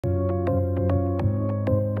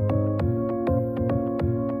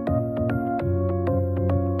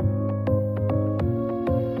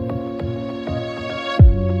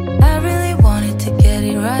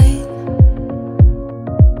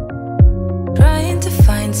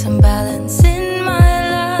find some balance in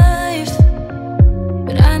my life,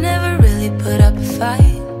 but I never really put up a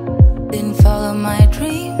fight. Didn't follow my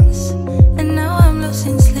dreams, and now I'm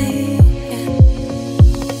losing sleep.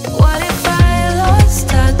 What if I lost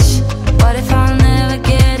touch? What if I'll never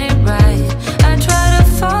get it right? I try to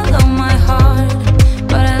follow my heart,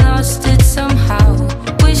 but I lost it somehow.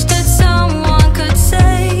 Wish that someone could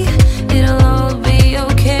say it'll all be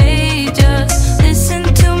okay. Just listen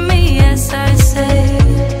to me as I say.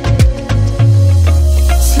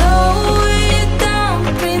 Slow it down,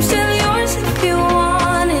 dreams still yours if you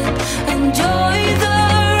want it. Enjoy the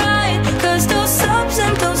ride, 'cause those ups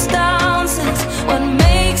and those downs is what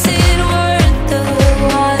makes it worth the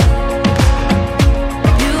while.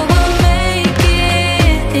 You will make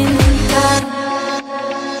it in time.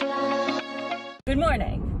 Good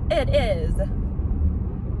morning. It is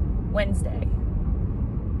Wednesday,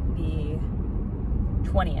 the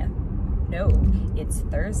 20th. No, it's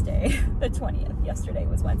Thursday, the 20th. Yesterday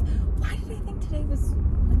was Wednesday. Why did I think today was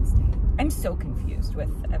Wednesday? I'm so confused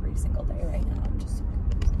with every single day right now. I'm just so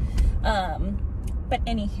confused. But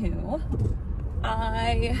anywho,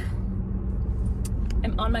 I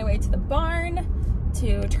am on my way to the barn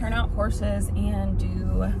to turn out horses and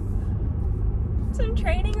do some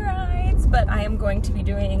training rides, but I am going to be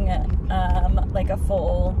doing like a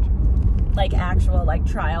full, like actual like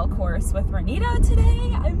trial course with Renita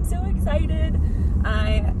today. I'm so excited.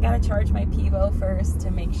 I gotta charge my Pivo first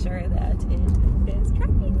to make sure that it is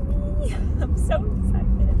tracking me. I'm so excited.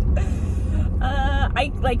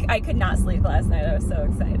 I could not sleep last night. I was so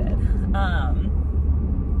excited.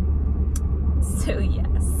 So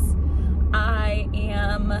yes, I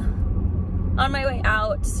am on my way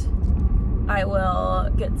out. I will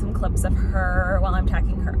get some clips of her while I'm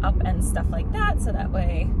tacking her up and stuff like that, so that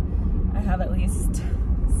way I have at least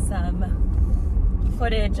some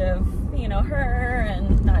footage of, you know, her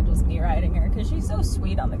and not just me riding her, because she's so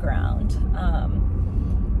sweet on the ground.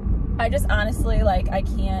 I just honestly, like, I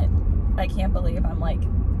can't believe I'm like,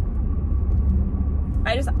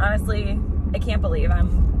 I can't believe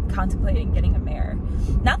I'm contemplating getting a mare.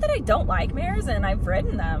 Not that I don't like mares, and I've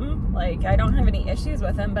ridden them, like I don't have any issues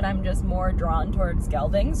with them, but I'm just more drawn towards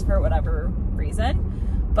geldings for whatever reason.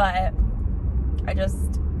 But I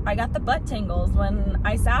got the butt tingles when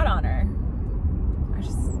I sat on her.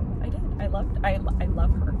 I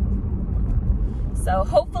love her. So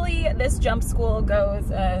hopefully this jump school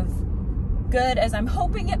goes as good as I'm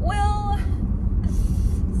hoping it will.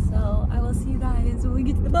 So I will see you guys when we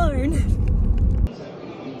get to the barn.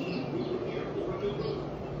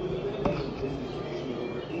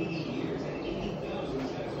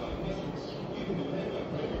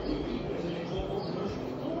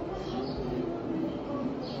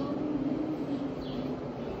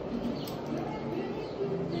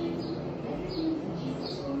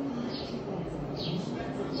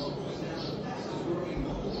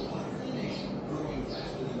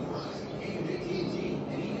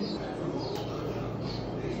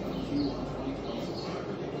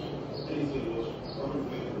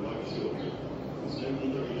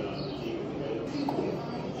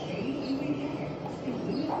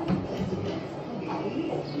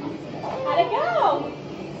 How'd it go?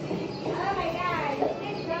 Oh my God,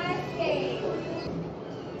 it's rusty.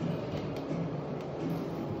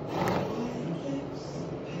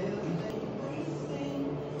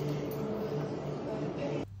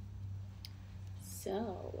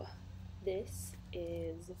 So, this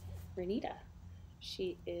is Renita.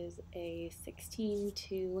 She is a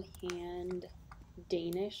 16-2 hand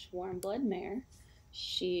Danish Warmblood Mare.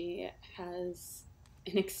 She has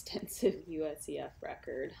an extensive USEF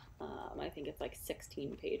record. I think it's like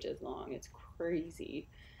 16 pages long. It's crazy.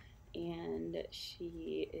 And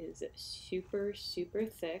she is super, super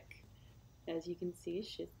thick. As you can see,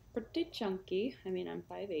 she's pretty chunky. I mean, I'm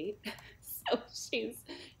 5'8", so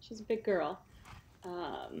she's a big girl.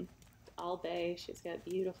 All bay, she's got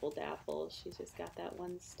beautiful dapples. She's just got that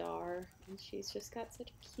one star, and she's just got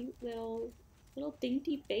such a cute little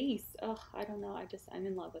dainty face. Oh, I don't know. I'm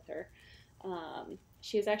in love with her.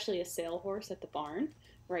 She is actually a sale horse at the barn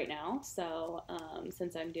right now. So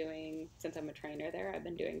since I'm a trainer there, I've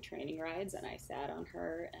been doing training rides, and I sat on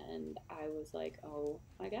her, and I was like, oh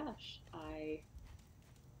my gosh, I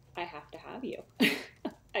have to have you.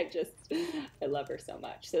 I love her so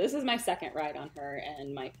much. So this is my second ride on her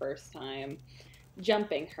and my first time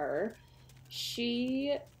jumping her.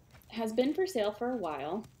 She has been for sale for a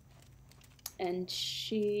while, and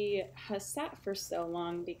she has sat for so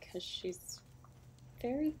long because she's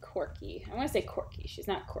very quirky. I want to say quirky. She's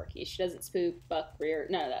not quirky. She doesn't spook, buck, rear,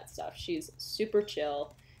 none of that stuff. She's super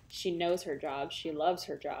chill. She knows her job. She loves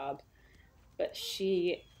her job. but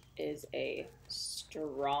she is a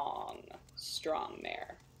strong, strong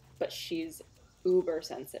mare, but she's uber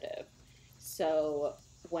sensitive. So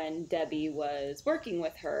when Debbie was working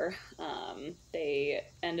with her, they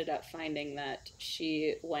ended up finding that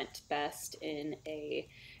she went best in a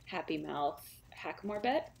happy mouth hackamore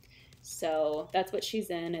bet. So that's what she's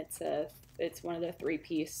in. It's one of the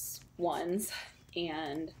 3-piece ones,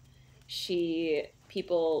 and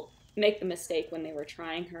people make the mistake when they were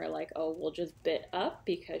trying her, like, oh, we'll just bit up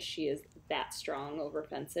because she is that strong over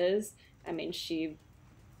fences. I mean, she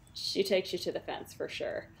takes you to the fence for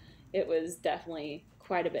sure. It was definitely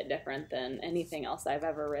quite a bit different than anything else I've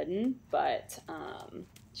ever ridden, but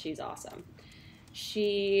she's awesome.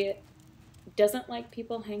 She doesn't like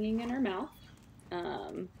people hanging in her mouth.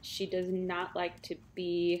 She does not like to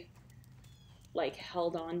be like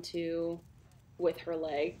held onto with her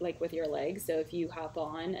leg, like with your legs. So if you hop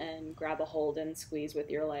on and grab a hold and squeeze with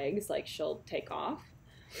your legs, like she'll take off.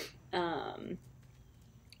 Um,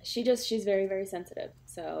 she's very, very sensitive.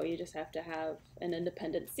 So you just have to have an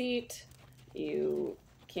independent seat. You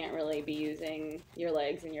can't really be using your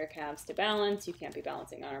legs and your calves to balance. You can't be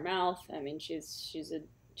balancing on her mouth. I mean, she's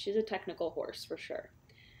a technical horse for sure.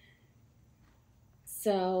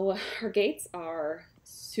 So her gaits are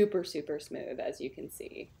super, super smooth, as you can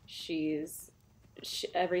see.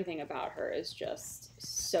 Everything about her is just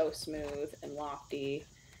so smooth and lofty,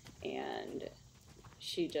 and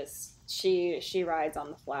she rides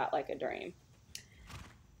on the flat like a dream.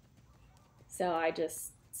 So I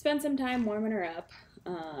just spent some time warming her up,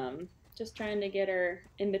 just trying to get her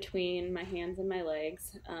in between my hands and my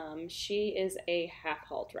legs. She is a half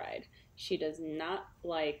halt ride. She does not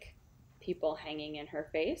like people hanging in her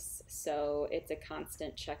face, so it's a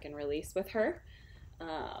constant check and release with her,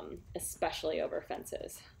 especially over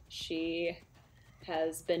fences. She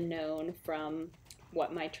has been known, from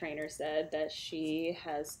what my trainer said, that she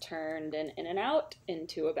has turned an in and out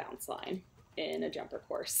into a bounce line in a jumper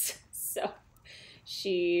course. So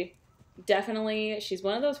she's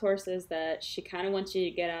one of those horses that she kind of wants you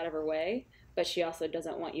to get out of her way, but she also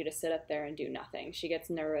doesn't want you to sit up there and do nothing. She gets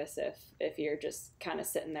nervous if you're just kind of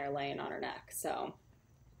sitting there laying on her neck. So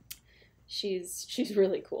she's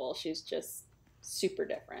really cool. She's just super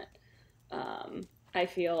different. I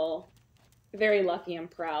feel very lucky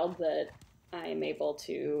and proud that I'm able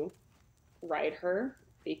to ride her,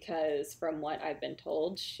 because from what I've been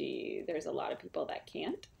told, there's a lot of people that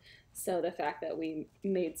can't. So the fact that we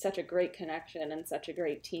made such a great connection and such a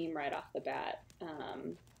great team right off the bat,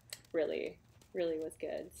 really, really was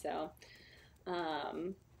good. So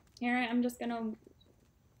here I'm just gonna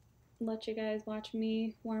let you guys watch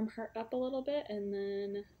me warm her up a little bit, and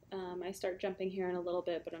then I start jumping here in a little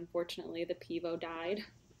bit, but unfortunately the pivo died.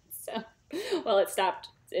 So, well, it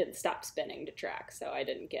stopped spinning to track, so I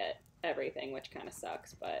didn't get everything, which kind of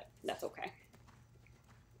sucks, but that's okay.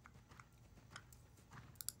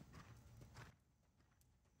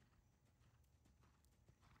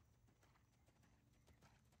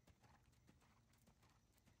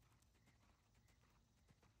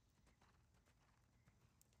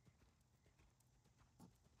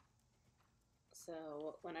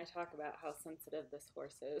 So when I talk about how sensitive this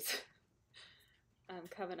horse is, I'm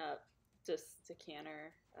coming up just to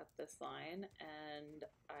canter up this line, and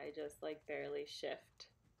I just like barely shift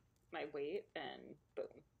my weight, and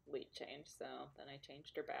boom, lead change. So then I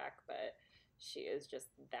changed her back, but she is just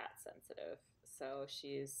that sensitive. So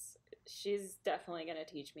she's definitely going to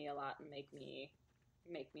teach me a lot and make me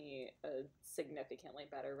a significantly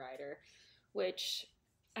better rider, which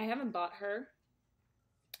I haven't bought her.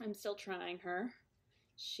 I'm still trying her.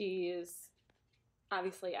 She's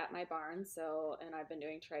obviously at my barn, so, and I've been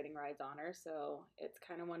doing trading rides on her, so it's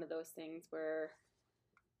kind of one of those things where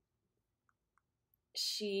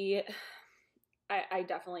I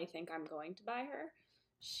definitely think I'm going to buy her.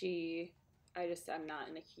 I'm not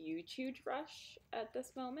in a huge rush at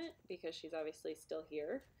this moment because she's obviously still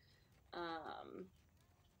here.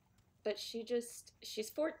 But she's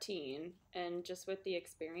 14, and just with the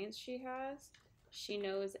experience she has, she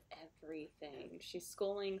knows everything. She's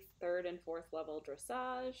schooling 3rd and 4th level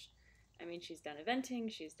dressage. I mean, she's done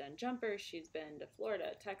eventing, she's done jumpers, she's been to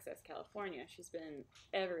Florida, Texas, California. She's been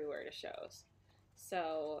everywhere to shows.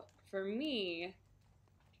 So for me,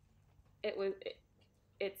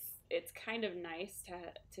 it's kind of nice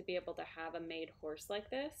to be able to have a made horse like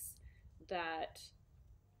this that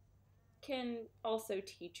can also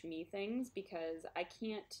teach me things, because I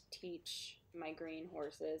can't teach my green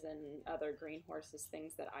horses and other green horses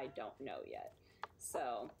things that I don't know yet.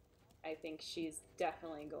 So I think she's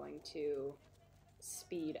definitely going to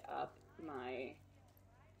speed up my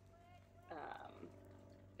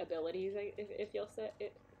abilities, if you'll say,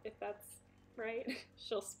 if that's right.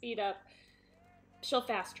 She'll speed up. She'll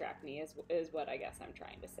fast track me is what I guess I'm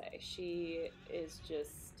trying to say. She is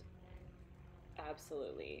just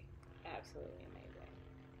absolutely amazing.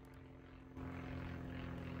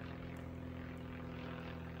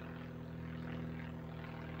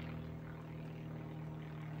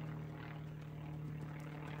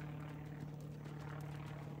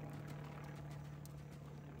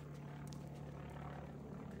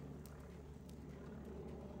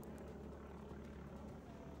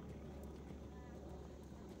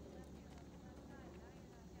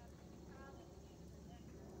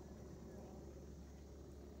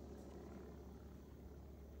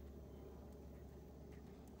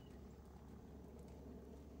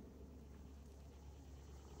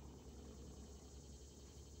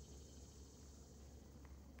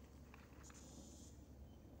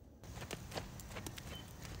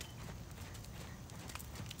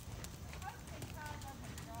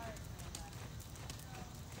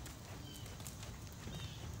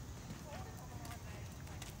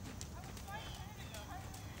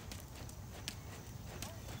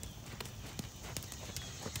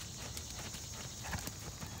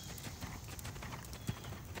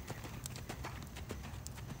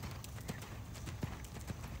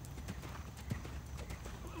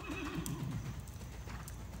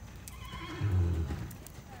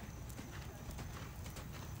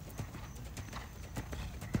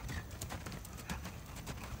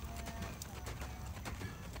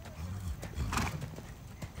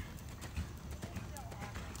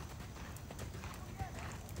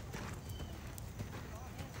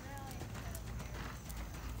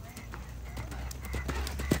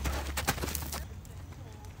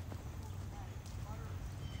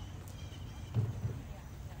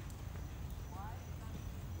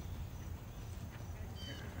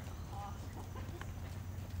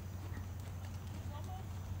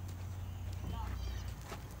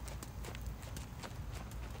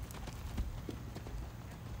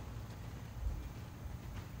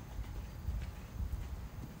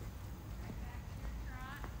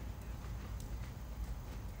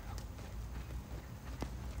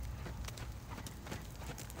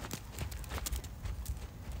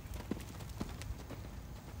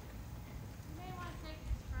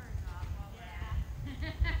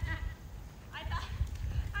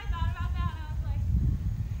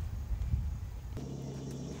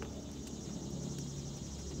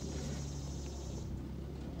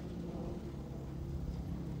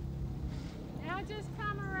 Just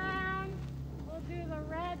come around. We'll do the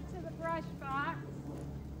red to the brush box.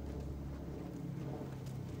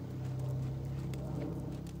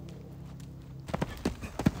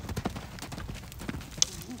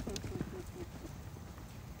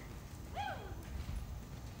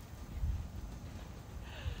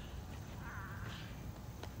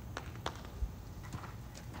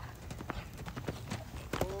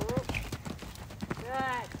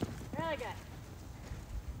 Good. Really good.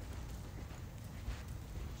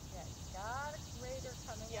 Got a grader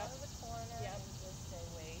coming out of the corner and just say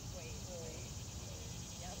wait.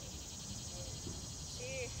 Yep.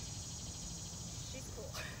 She's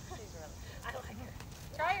cool. She's really cool. I like her.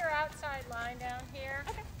 Try your outside line down here.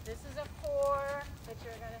 Okay. This is a 4 that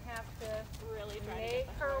you're going to have to Really try make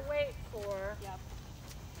to her wait for. Yep.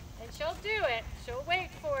 And she'll do it. She'll wait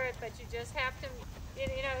for it, but you just have to, you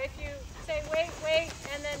know, if you say wait,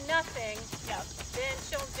 and then nothing, Yep. then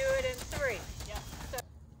she'll do it in 3. Yep. So,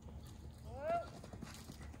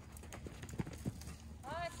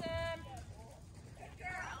 awesome. Good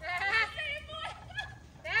girl.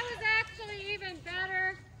 That was actually even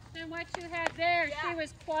better than what you had there. Yeah. She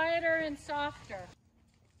was quieter and softer.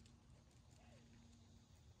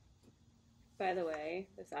 By the way,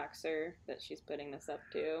 this oxer that she's putting this up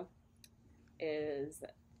to is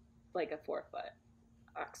like a 4-foot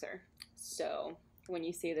oxer. So when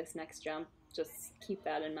you see this next jump, just keep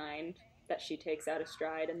that in mind, that she takes out a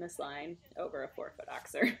stride in this line over a 4-foot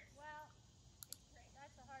oxer.